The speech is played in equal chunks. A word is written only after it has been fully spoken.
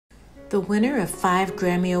The winner of 5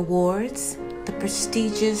 Grammy Awards, the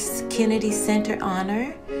prestigious Kennedy Center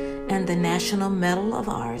Honor, and the National Medal of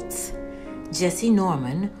Arts, Jessye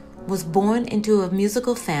Norman was born into a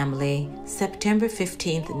musical family September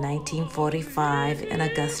 15, 1945 in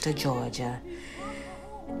Augusta, Georgia.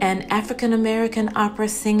 An African-American opera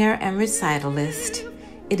singer and recitalist,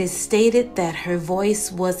 it is stated that her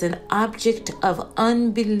voice was an object of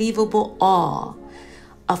unbelievable awe,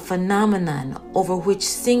 a phenomenon over which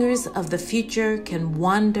singers of the future can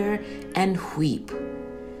wonder and weep.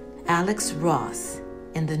 Alex Ross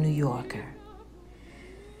in The New Yorker.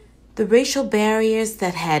 The racial barriers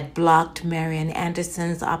that had blocked Marian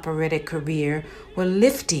Anderson's operatic career were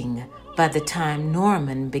lifting by the time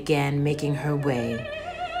Norman began making her way.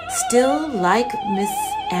 Still, like Miss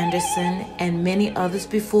Anderson and many others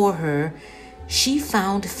before her, she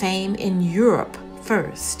found fame in Europe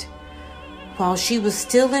first. While she was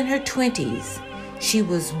still in her 20s, she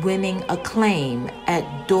was winning acclaim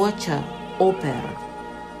at Deutsche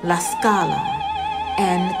Oper, La Scala,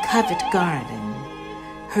 and Covent Garden.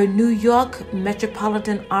 Her New York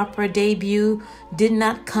Metropolitan Opera debut did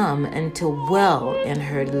not come until well in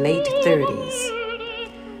her late 30s.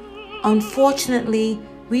 Unfortunately,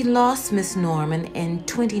 we lost Miss Norman in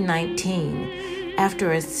 2019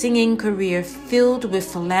 after a singing career filled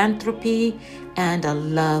with philanthropy and a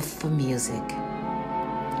love for music.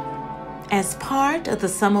 As part of the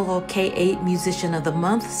Somerville K-8 Musician of the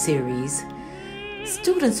Month series,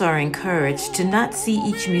 students are encouraged to not see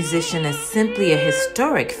each musician as simply a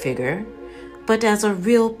historic figure, but as a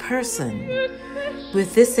real person.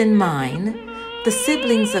 With this in mind, the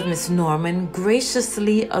siblings of Miss Norman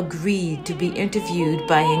graciously agreed to be interviewed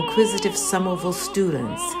by inquisitive Somerville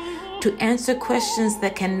students to answer questions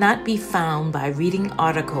that cannot be found by reading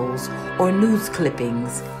articles or news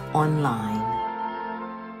clippings online.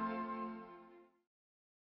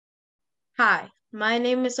 Hi, my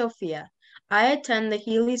name is Sophia. I attend the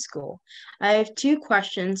Healy School. I have 2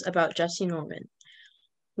 questions about Jessye Norman.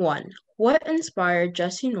 1. What inspired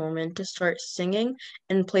Jessye Norman to start singing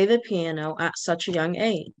and play the piano at such a young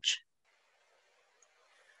age?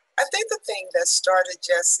 I think the thing that started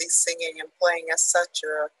Jessye singing and playing at such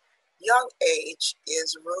a young age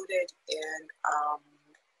is rooted in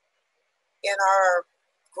our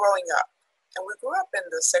growing up. And we grew up in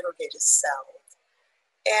the segregated South.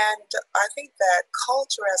 And I think that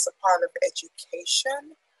culture as a part of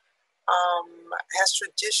education has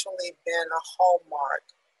traditionally been a hallmark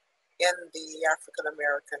in the African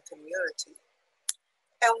American community.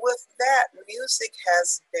 And with that, music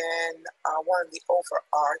has been one of the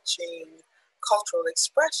overarching cultural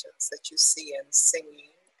expressions that you see in singing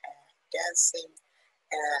and dancing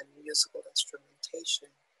and musical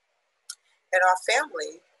instrumentation. In our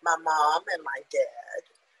family, my mom and my dad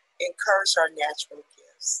encouraged our natural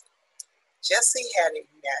gifts. Jessye had a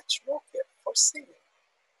natural gift for singing.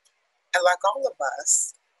 And like all of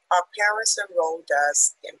us, our parents enrolled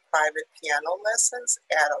us in private piano lessons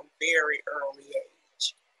at a very early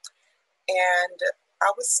age. And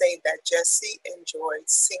I would say that Jessye enjoyed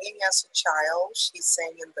singing as a child. She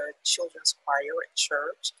sang in the children's choir at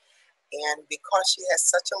church. And because she has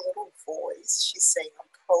such a little voice, she sang on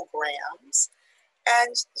programs.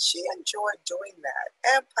 And she enjoyed doing that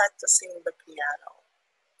and practicing the piano.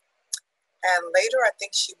 And later, I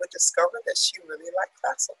think she would discover that she really liked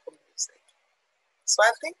classical music. So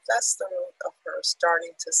I think that's the root of her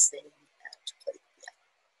starting to sing and to play piano.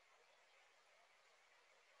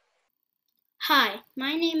 Hi,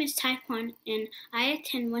 my name is Taekwon, and I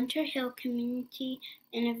attend Winter Hill Community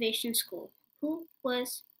Innovation School. Who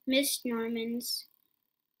was Miss Norman's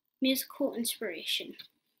musical inspiration?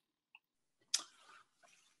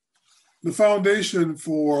 The foundation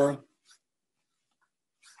for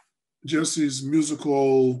Jessye's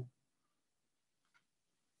musical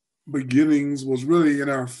beginnings was really in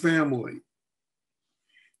our family.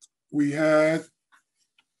 We had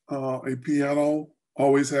a piano,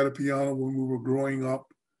 always had a piano when we were growing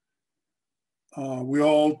up. We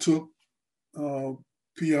all took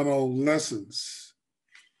piano lessons.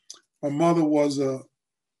 My mother was a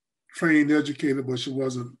trained educator, but she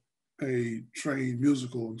wasn't a trained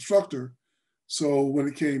musical instructor. So when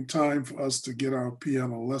it came time for us to get our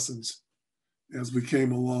piano lessons, as we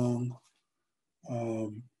came along,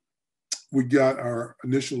 we got our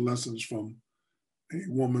initial lessons from a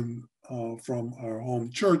woman from our home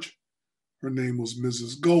church. Her name was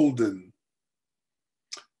Mrs. Golden.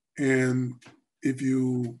 And if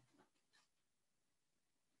you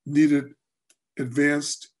needed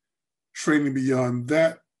advanced training beyond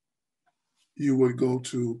that, you would go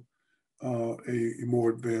to a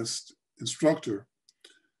more advanced instructor.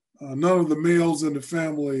 None of the males in the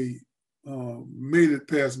family made it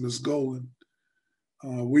past Miss Golden,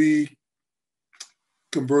 we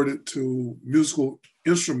converted to musical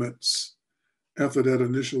instruments after that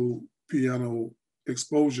initial piano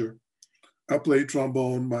exposure. I played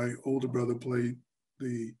trombone, my older brother played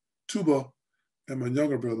the tuba, and my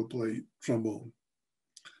younger brother played trombone.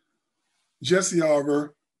 Jessye,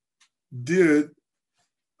 however, did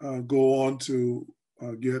go on to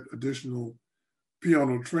get additional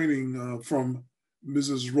piano training from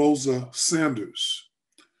Mrs. Rosa Sanders.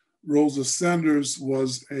 Rosa Sanders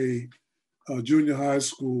was a junior high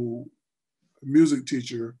school music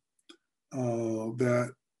teacher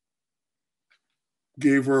that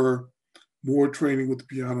gave her more training with the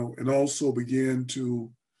piano and also began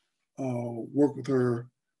to work with her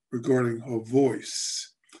regarding her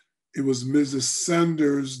voice. It was Mrs.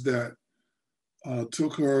 Sanders that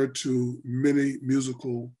took her to many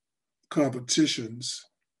musical competitions.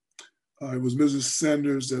 It was Mrs.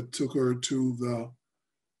 Sanders that took her to the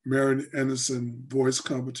Marian Anderson voice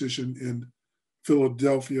competition in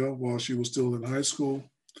Philadelphia while she was still in high school.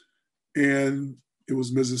 And it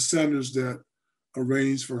was Mrs. Sanders that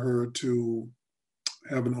arranged for her to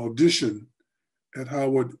have an audition at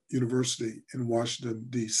Howard University in Washington,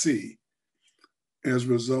 D.C. As a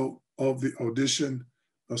result of the audition,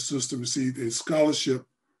 a sister received a scholarship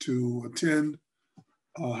to attend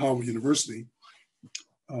Howard University.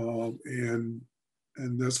 And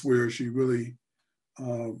that's where she really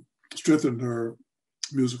strengthened her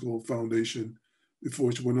musical foundation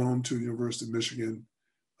before she went on to the University of Michigan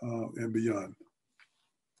and beyond.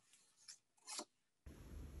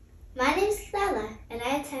 My name is Clara, and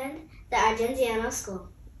I attend the Argenziano School.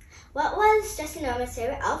 What was Jessye Norman's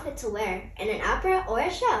favorite outfit to wear in an opera or a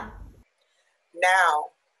show?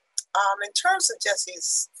 Now, in terms of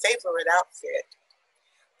Jessye's favorite outfit,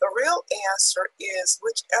 the real answer is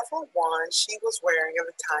whichever one she was wearing at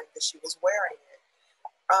the time that she was wearing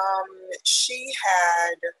it. She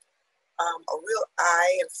had a real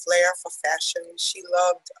eye and flair for fashion. She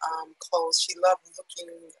loved clothes. She loved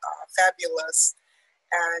looking fabulous.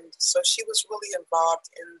 And so she was really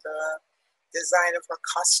involved in the design of her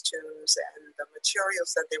costumes and the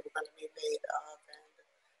materials that they were going to be made of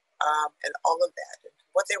and all of that, and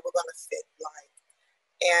what they were going to fit like.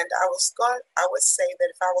 And I would say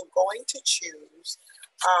that if I were going to choose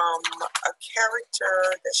a character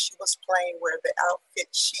that she was playing where the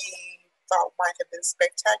outfit she thought might have been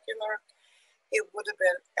spectacular, it would have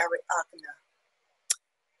been Ariadne.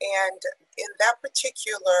 And in that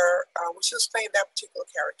particular, when she was playing that particular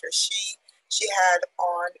character, she had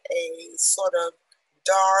on a sort of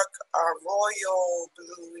dark royal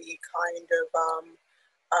bluey kind of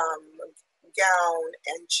gown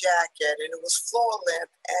and jacket, and it was floor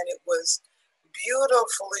length, and it was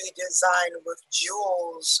beautifully designed with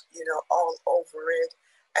jewels, all over it.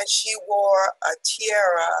 And she wore a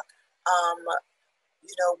tiara,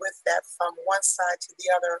 with that from one side to the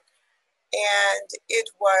other. And it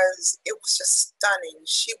was just stunning.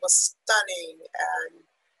 She was stunning, and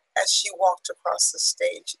as she walked across the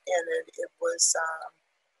stage in it, it was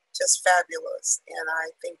just fabulous. And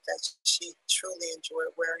I think that she truly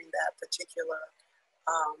enjoyed wearing that particular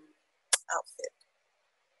outfit.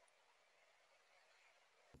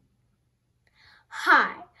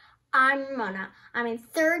 Hi, I'm Ramona. I'm in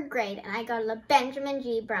 3rd grade and I go to the Benjamin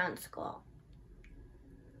G. Brown School.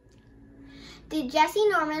 Did Jessye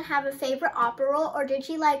Norman have a favorite opera role, or did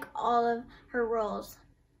she like all of her roles?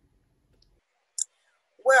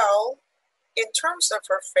 Well, in terms of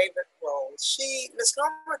her favorite roles, Miss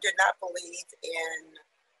Norman did not believe in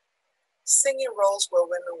singing roles where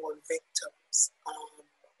women were victims,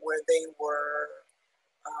 where they were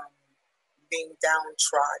being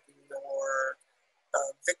downtrodden or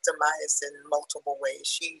victimized in multiple ways.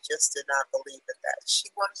 She just did not believe in that. She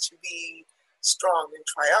wanted to be strong and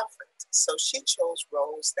triumphant. So she chose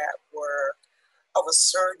roles that were of a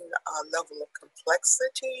certain level of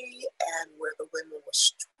complexity and where the women were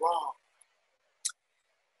strong.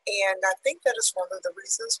 And I think that is one of the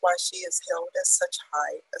reasons why she is held at such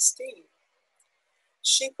high esteem.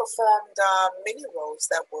 She performed many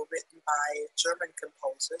roles that were written by German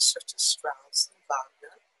composers such as Strauss and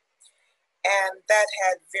Wagner, and that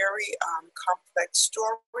had very complex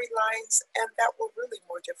storylines and that were really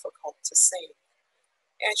more difficult to sing.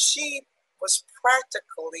 And she was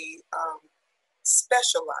practically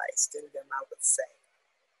specialized in them, I would say.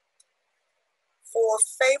 For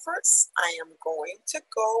favorites, I am going to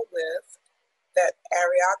go with that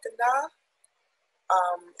Ariadne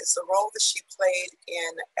is the role that she played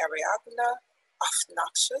in Ariadne of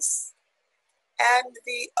Noxious. And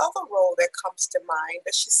the other role that comes to mind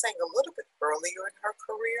that she sang a little bit earlier in her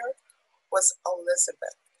career was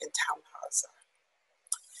Elizabeth in Townhauser.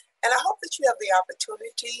 And I hope that you have the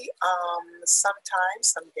opportunity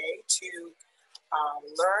someday to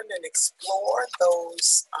learn and explore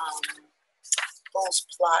those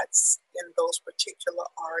plots in those particular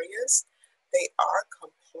arias. They are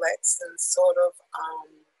complex and sort of,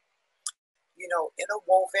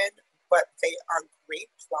 interwoven, but they are great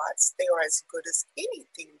plots. They are as good as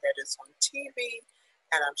anything that is on TV,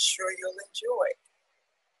 and I'm sure you'll enjoy.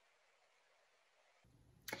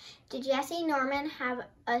 Did Jessye Norman have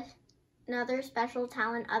another special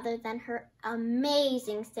talent other than her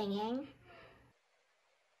amazing singing?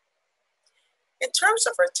 In terms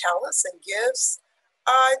of her talents and gifts,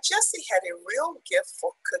 Jessye had a real gift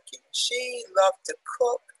for cooking. She loved to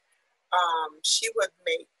cook. She would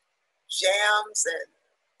make jams and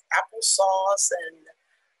applesauce,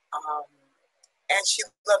 and she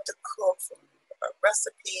loved to cook from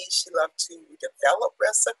recipes. She loved to develop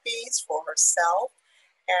recipes for herself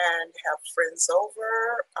and have friends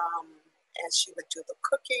over, and she would do the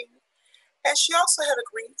cooking. And she also had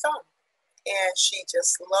a green thumb, and she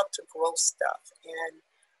just loved to grow stuff and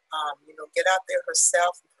get out there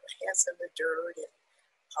herself and put her hands in the dirt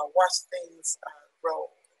and watch things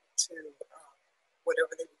grow to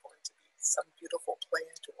whatever they were going to be, some beautiful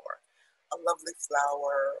plant or a lovely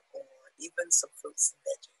flower or even some fruits and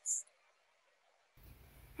veggies.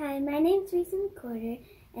 Hi, my name's Reese McCorder,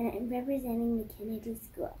 and I'm representing the Kennedy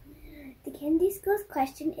School. The Kennedy School's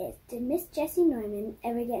question is, did Miss Jessye Norman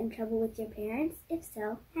ever get in trouble with your parents? If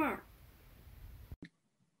so, how?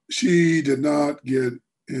 She did not get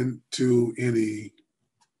into any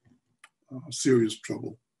serious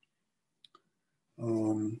trouble.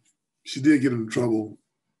 She did get in trouble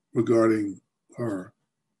regarding her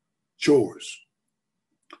chores.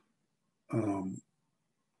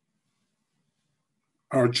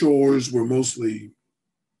 Our chores were mostly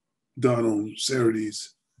done on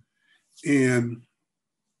Saturdays, and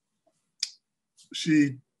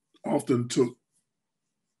she often took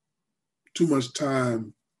too much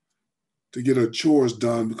time to get her chores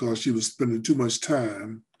done because she was spending too much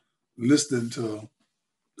time listening to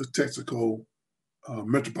the Texaco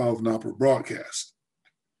Metropolitan Opera broadcast.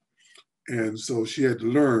 And so she had to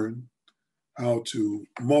learn how to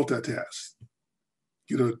multitask,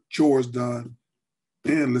 get her chores done,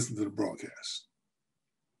 and listen to the broadcast.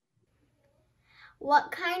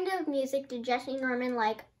 What kind of music did Jessye Norman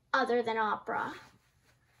like other than opera?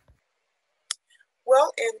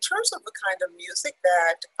 Well, in terms of the kind of music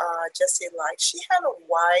that Jessye liked, she had a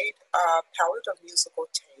wide palette of musical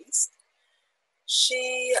taste.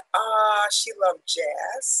 She loved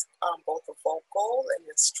jazz, both the vocal and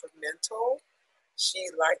instrumental. She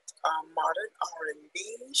liked modern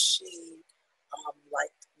R&B. She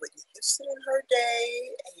liked Whitney Houston in her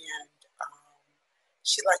day, and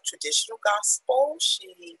she liked traditional gospel. She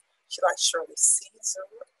liked Shirley Caesar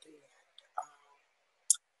and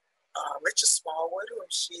Richard Smallwood, whom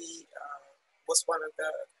she was one of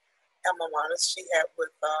the alma maters she had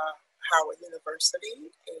with Howard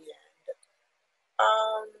University,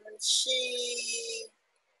 and she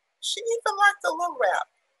even liked a little rap.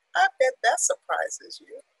 I bet that surprises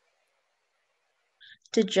you.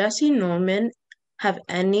 Did Jessye Norman have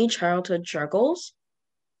any childhood struggles?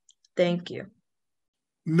 Thank you.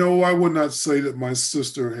 No, I would not say that my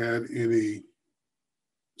sister had any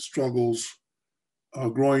struggles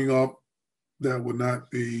growing up that would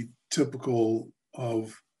not be typical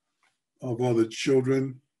of other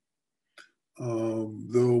children.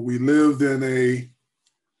 Though we lived in a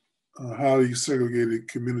highly segregated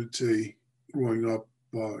community growing up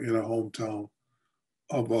in our hometown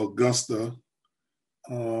of Augusta,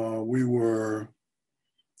 we were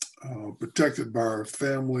protected by our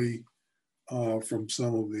family from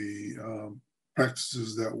some of the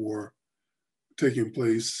practices that were taking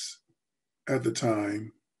place at the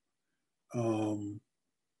time.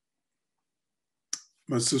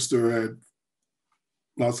 My sister had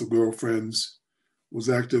lots of girlfriends, was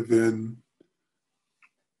active in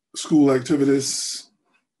school activities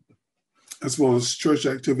as well as church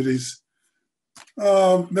activities.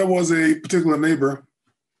 There was a particular neighbor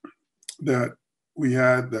that we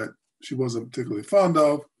had that she wasn't particularly fond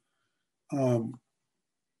of.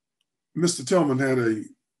 Mr. Tillman had a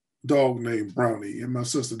dog named Brownie, and my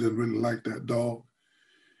sister didn't really like that dog.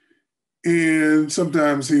 And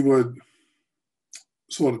sometimes he would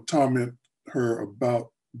sort of torment her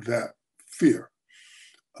about that fear.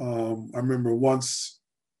 I remember once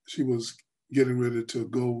she was getting ready to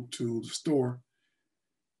go to the store,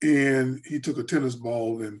 and he took a tennis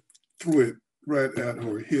ball and threw it right at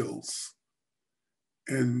her heels.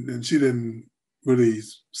 And she didn't really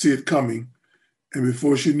see it coming. And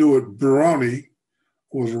before she knew it, Brownie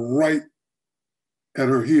was right at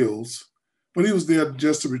her heels, but he was there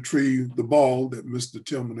just to retrieve the ball that Mr.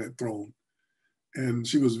 Tillman had thrown. And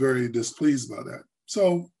she was very displeased by that.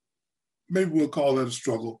 So maybe we'll call that a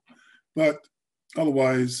struggle, but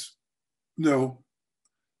otherwise, no,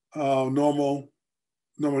 normal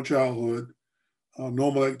childhood,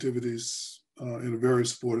 normal activities in a very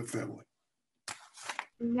supportive family.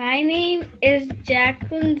 My name is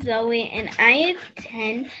Jacqueline Zoe, and I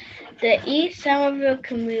attend the East Somerville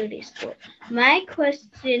Community School. My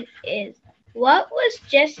question is, what was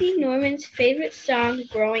Jessye Norman's favorite song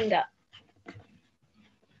growing up?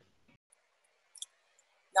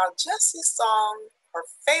 Now, Jessye's song, her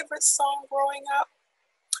favorite song growing up,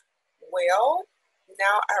 well,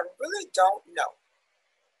 now I really don't know.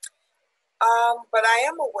 But I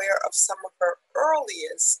am aware of some of her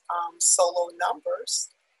earliest solo numbers,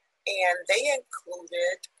 and they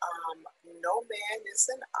included No Man is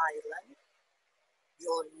an Island,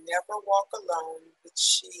 You'll Never Walk Alone, which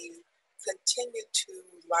she continued to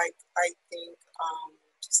like, I think,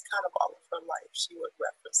 just kind of all of her life. She would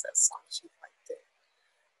reference that song. She liked it.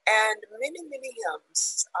 And many, many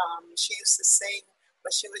hymns. She used to sing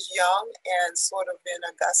when she was young and sort of in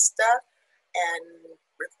Augusta and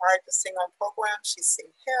required to sing on programs. She'd sing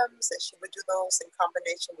hymns, and she would do those in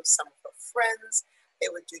combination with some of her friends. They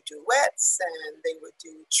would do duets and they would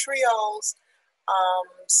do trios.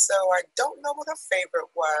 So I don't know what her favorite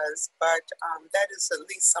was, but that is at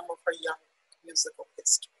least some of her young musical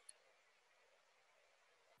history.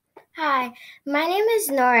 Hi, my name is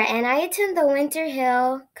Nora, and I attend the Winter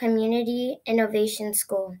Hill Community Innovation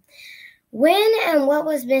School. When and what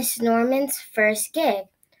was Miss Norman's first gig?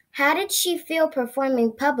 How did she feel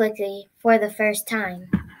performing publicly for the first time?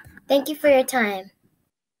 Thank you for your time.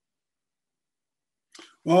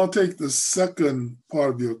 Well, I'll take the second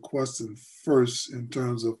part of your question first in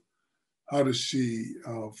terms of how does she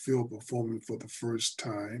feel performing for the first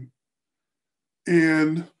time.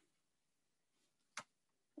 And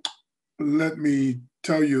let me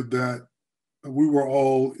tell you that we were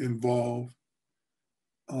all involved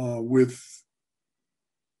with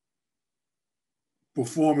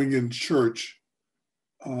performing in church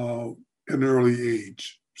at an early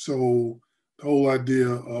age. So the whole idea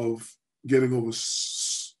of getting over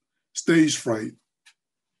stage fright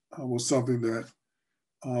was something that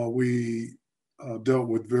we dealt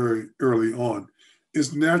with very early on.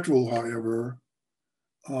 It's natural, however,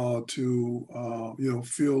 to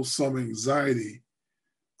feel some anxiety,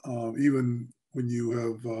 even when you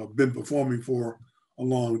have been performing for a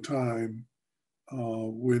long time,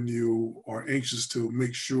 when you are anxious to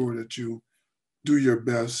make sure that you do your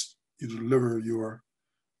best, you deliver your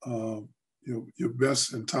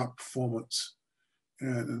best and top performance,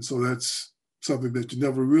 and so that's something that you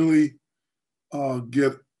never really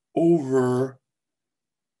get over,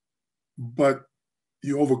 but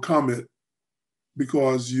you overcome it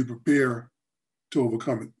because you prepare to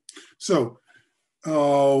overcome it. So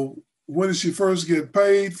when did she first get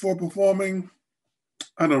paid for performing?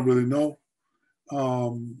 I don't really know.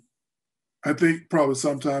 I think probably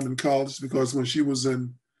sometime in college, because when she was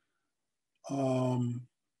in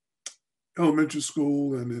elementary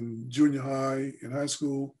school and in junior high and high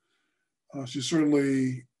school, she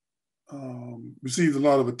certainly received a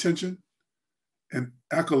lot of attention and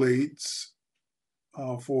accolades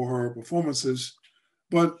for her performances,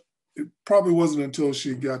 but it probably wasn't until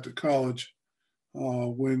she got to college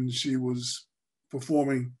when she was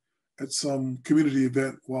performing at some community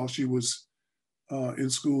event while she was in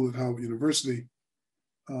school at Howard University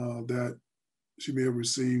that she may have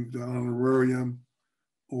received an honorarium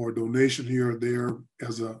or a donation here or there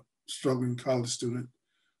as a struggling college student,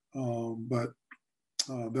 but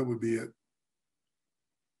that would be it.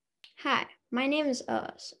 Hi, my name is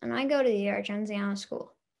Oz, and I go to the Argenziana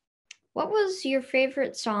School. What was your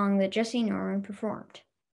favorite song that Jessye Norman performed?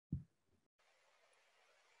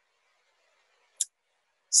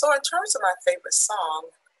 So in terms of my favorite song,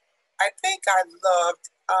 I think I loved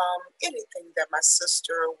anything that my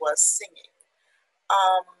sister was singing.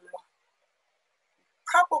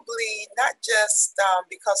 Probably not just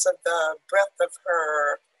because of the breadth of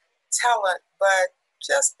her talent, but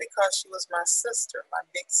just because she was my sister, my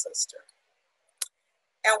big sister.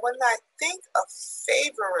 And when I think of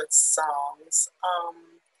favorite songs,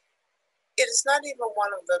 it is not even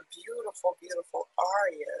one of the beautiful, beautiful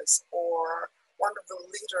arias or one of the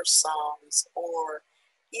leader songs or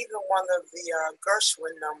even one of the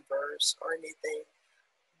Gershwin numbers or anything,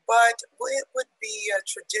 but it would be a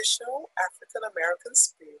traditional African-American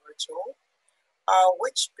spiritual,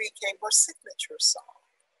 which became her signature song.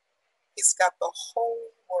 He's got the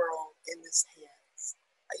whole world in his hands.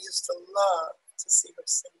 I used to love to see her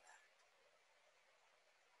sing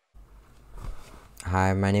that.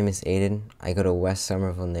 Hi, my name is Aiden. I go to West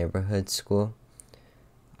Somerville Neighborhood School.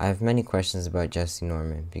 I have many questions about Jessye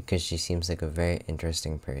Norman because she seems like a very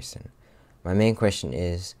interesting person. My main question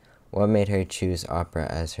is, what made her choose opera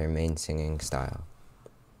as her main singing style?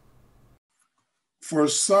 For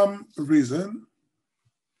some reason,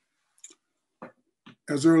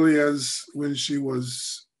 as early as when she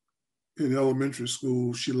was in elementary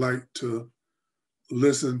school, she liked to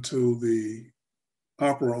listen to the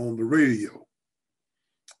opera on the radio.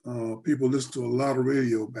 People listened to a lot of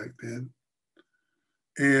radio back then.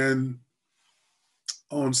 And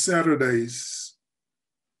on Saturdays,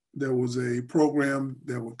 there was a program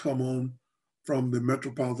that would come on from the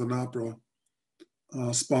Metropolitan Opera,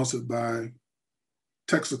 sponsored by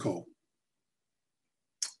Texaco.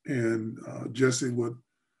 And Jessye would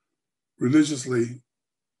religiously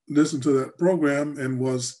listen to that program and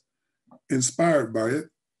was inspired by it.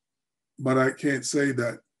 But I can't say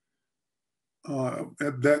that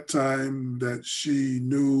at that time that she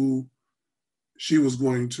knew she was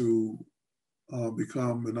going to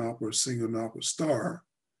become an opera singer, an opera star.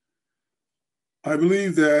 I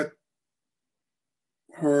believe that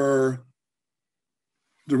her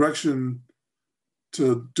direction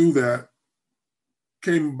to do that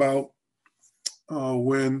came about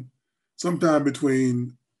when sometime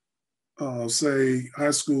between, say,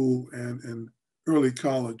 high school and early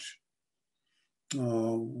college,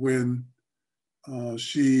 when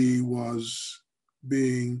she was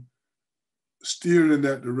being steered in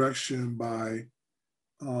that direction by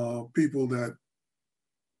people that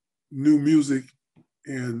knew music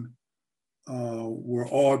and were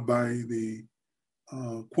awed by the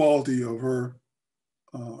quality of her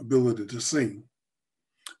ability to sing,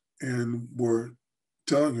 and were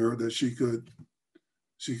telling her that she could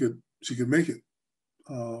make it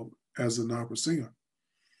as an opera singer.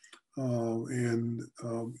 And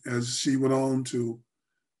as she went on to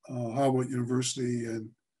Howard University and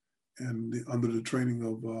under the training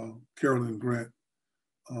of Carolyn Grant,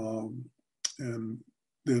 and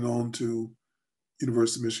then on to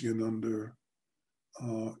University of Michigan under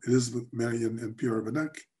Elizabeth Marion and Pierre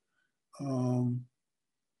Vanek,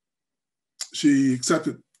 she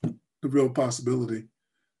accepted the real possibility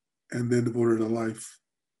and then devoted her life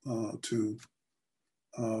to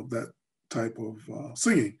that type of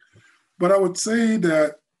singing. But I would say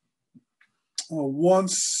that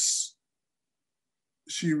once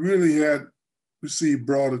she really had received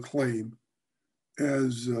broad acclaim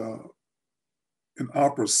as an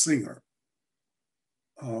opera singer,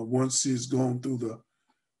 once she's gone through the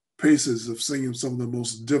paces of singing some of the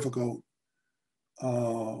most difficult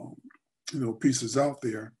pieces out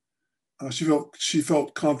there, she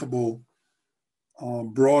felt comfortable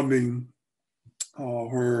broadening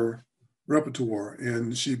her repertoire,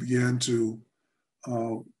 and she began to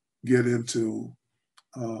get into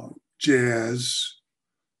jazz,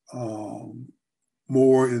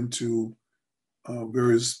 more into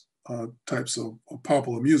various types of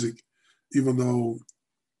popular music. Even though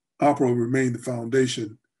opera remained the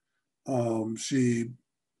foundation, she,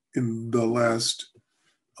 in the last,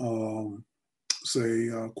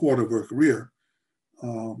 quarter of her career,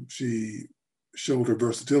 she showed her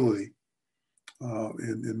versatility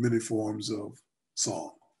in many forms of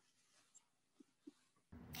song.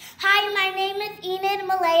 Hi, my name is Enid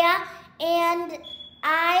Malaya, and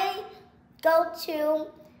I go to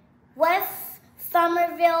West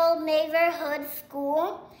Somerville Neighborhood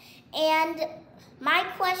School. And my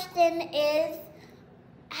question is,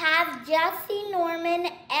 has Jessye Norman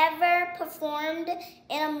ever performed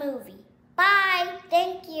in a movie? Bye,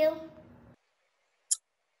 thank you.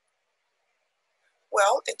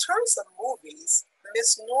 Well, in terms of movies,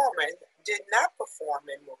 Miss Norman did not perform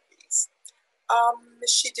in movies.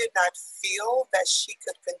 She did not feel that she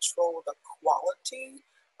could control the quality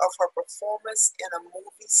of her performance in a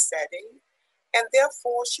movie setting, and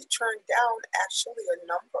therefore she turned down actually a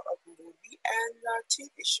number of movie and TV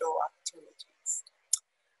show opportunities.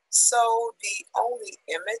 So the only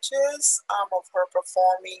images of her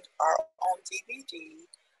performing are on DVD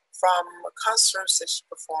from concerts that she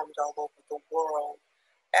performed all over the world,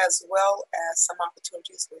 as well as some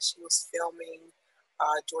opportunities when she was filming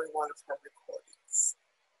during one of her recordings.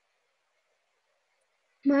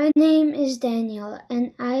 My name is Danielle,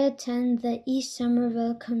 and I attend the East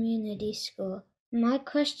Somerville Community School. My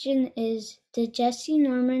question is, did Jessye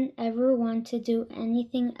Norman ever want to do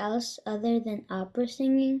anything else other than opera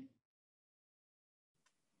singing?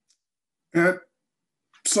 At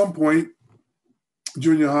some point,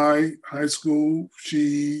 junior high, high school,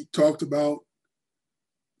 she talked about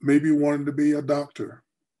maybe wanting to be a doctor.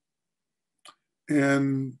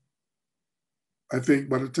 And I think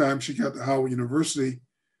by the time she got to Howard University,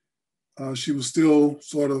 she was still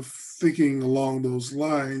sort of thinking along those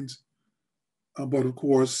lines. But of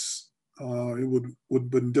course, it would have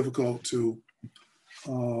been difficult to,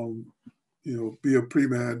 be a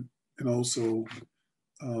pre-med and also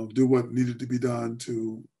do what needed to be done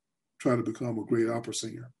to try to become a great opera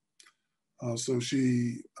singer. So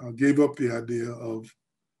she gave up the idea of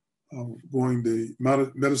going the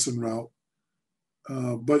medicine route,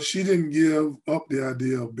 but she didn't give up the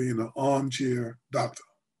idea of being an armchair doctor,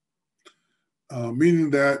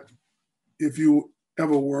 meaning that if you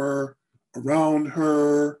ever were around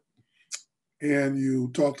her and you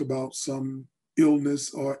talked about some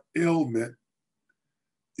illness or ailment,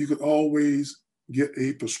 you could always get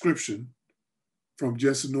a prescription from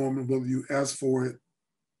Jessye Norman, whether you asked for it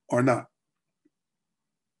or not.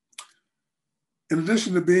 In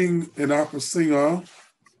addition to being an opera singer,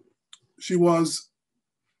 she was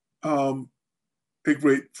a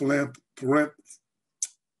great philanthropist.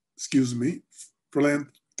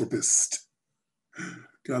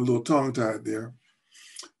 Got a little tongue-tied there.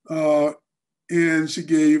 And she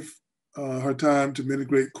gave her time to many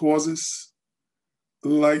great causes,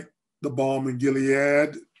 like the Balm in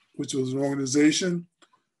Gilead, which was an organization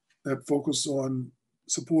that focused on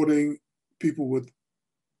supporting people with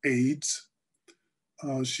AIDS.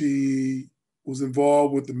 She was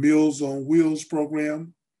involved with the Meals on Wheels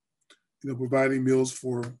program, providing meals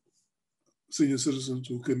for senior citizens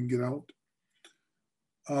who couldn't get out.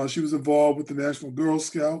 She was involved with the National Girl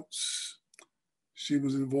Scouts. She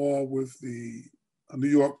was involved with the New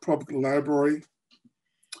York Public Library.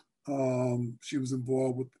 She was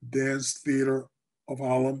involved with the Dance Theater of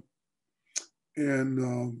Harlem and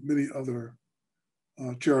many other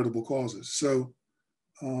charitable causes. So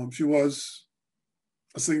she was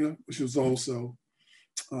a singer, but she was also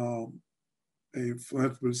a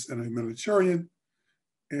philanthropist and a humanitarian.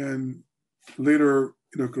 And later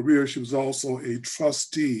in her career, she was also a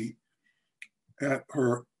trustee at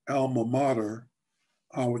her alma mater,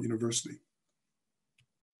 Howard University.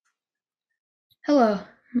 Hello,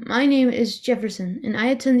 my name is Jefferson, and I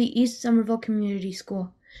attend the East Somerville Community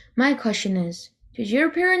School. My question is, did your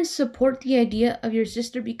parents support the idea of your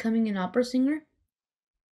sister becoming an opera singer?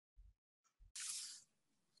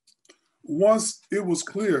 Once it was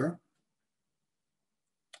clear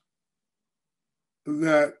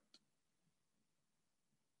that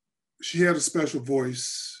she had a special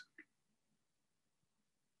voice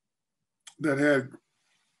that had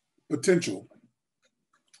potential,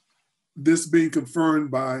 this being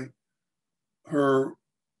confirmed by her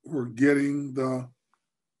getting the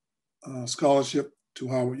scholarship to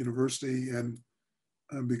Howard University and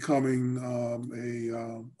becoming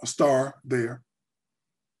a star there.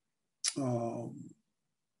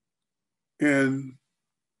 And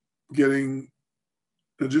getting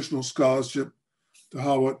additional scholarship to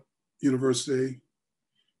Howard University,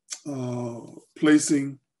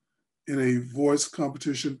 placing in a voice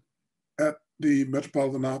competition at the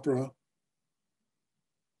Metropolitan Opera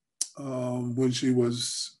when she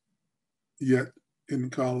was yet in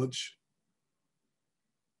college.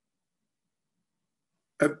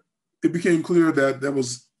 It became clear that there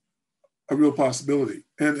was a real possibility,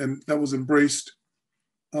 and that was embraced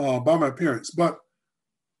by my parents. But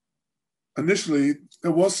initially,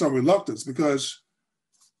 there was some reluctance because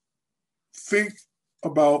think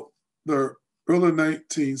about the early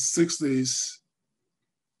 1960s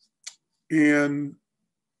and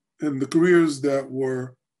the careers that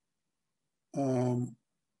were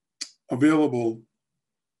available,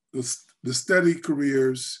 the steady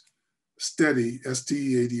careers, steady,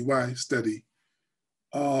 S-T-E-A-D-Y, steady,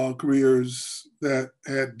 careers that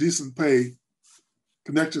had decent pay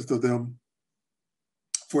connected to them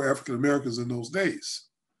for African Americans in those days.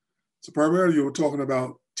 So primarily you were talking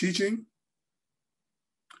about teaching,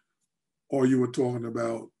 or you were talking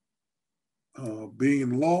about being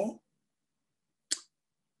in law,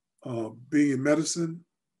 being in medicine,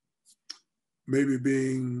 maybe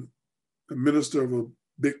being a minister of a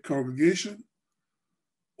big congregation,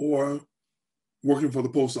 or working for the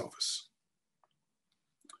post office.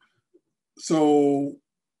 So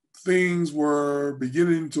things were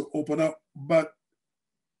beginning to open up, but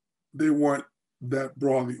they weren't that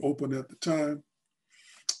broadly open at the time.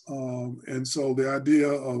 And so the idea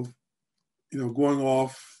of, going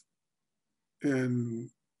off and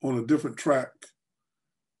on a different track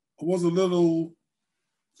was a little,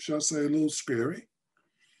 shall I say, a little scary.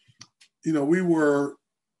 We were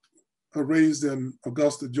raised in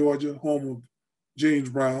Augusta, Georgia, home of James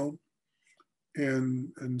Brown.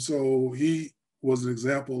 And so he was an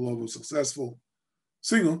example of a successful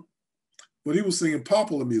singer. but he was singing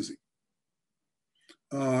popular music.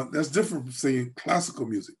 That's different from singing classical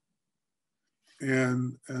music.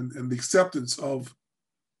 And the acceptance of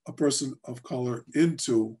a person of color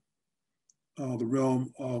into the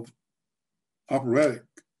realm of operatic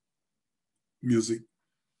music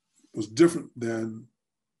was different than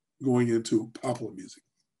going into popular music.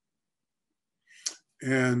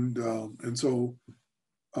 And so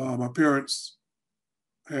my parents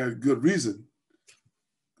had good reason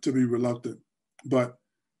to be reluctant, but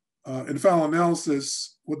in final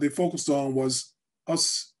analysis, what they focused on was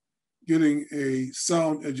us getting a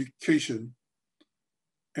sound education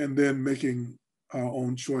and then making our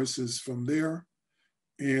own choices from there.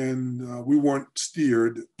 And we weren't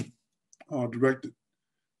steered or directed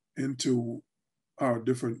into our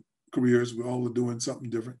different careers. We all were doing something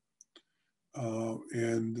different.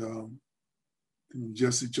 And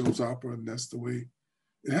Jessye chose opera, and that's the way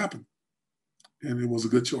it happened. And it was a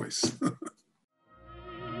good choice.